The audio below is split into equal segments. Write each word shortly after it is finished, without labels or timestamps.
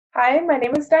Hi, my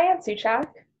name is Diane Sutyak.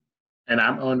 And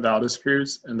I'm Owen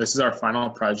Valdescruz, and this is our final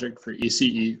project for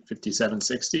ECE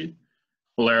 5760,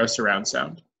 Bolero Surround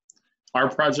Sound. Our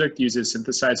project uses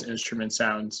synthesized instrument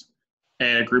sounds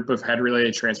and a group of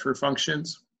head-related transfer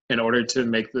functions in order to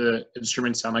make the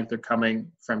instruments sound like they're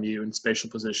coming from you in spatial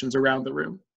positions around the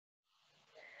room.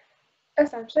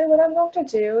 Essentially, what I'm going to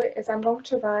do is I'm going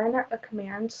to run a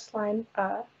command line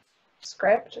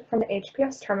script from the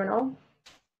HPS terminal,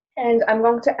 and I'm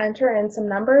going to enter in some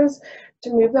numbers to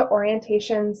move the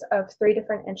orientations of 3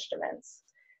 different instruments.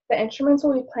 The instruments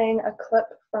will be playing a clip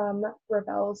from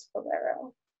Ravel's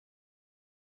Bolero.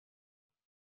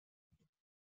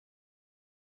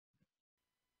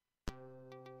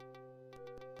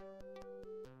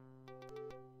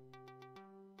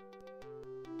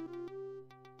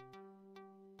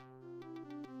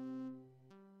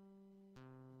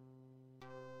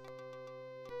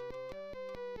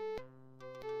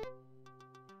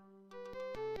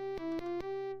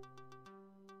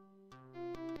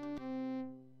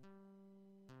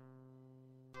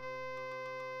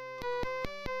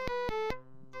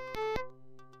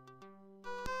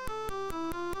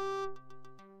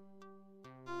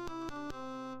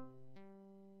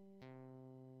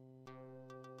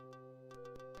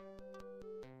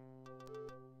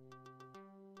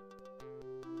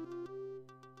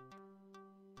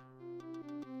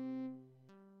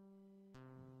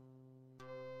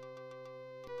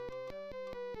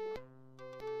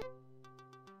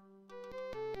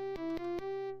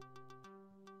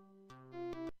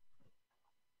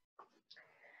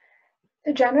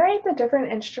 To generate the different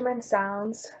instrument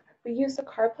sounds, we use the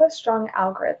Karplus-Strong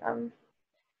algorithm.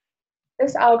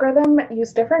 This algorithm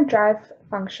used different drive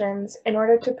functions in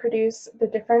order to produce the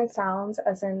different sounds,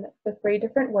 as in the 3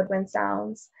 different woodwind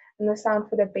sounds, and the sound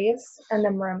for the bass and the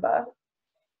marimba.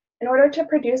 In order to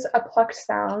produce a plucked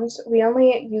sound, we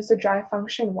only use the drive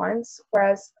function once,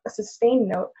 whereas a sustained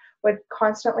note would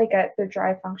constantly get the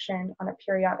drive function on a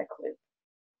periodic loop.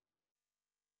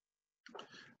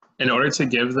 In order to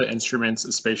give the instruments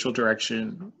a spatial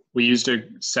direction, we used a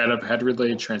set of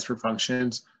head-related transfer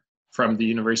functions from the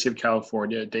University of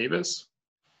California, Davis.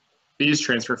 These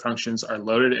transfer functions are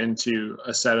loaded into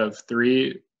a set of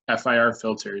 3 FIR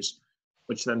filters,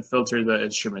 which then filter the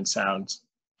instrument sounds,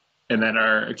 and then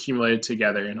are accumulated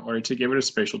together in order to give it a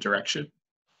spatial direction.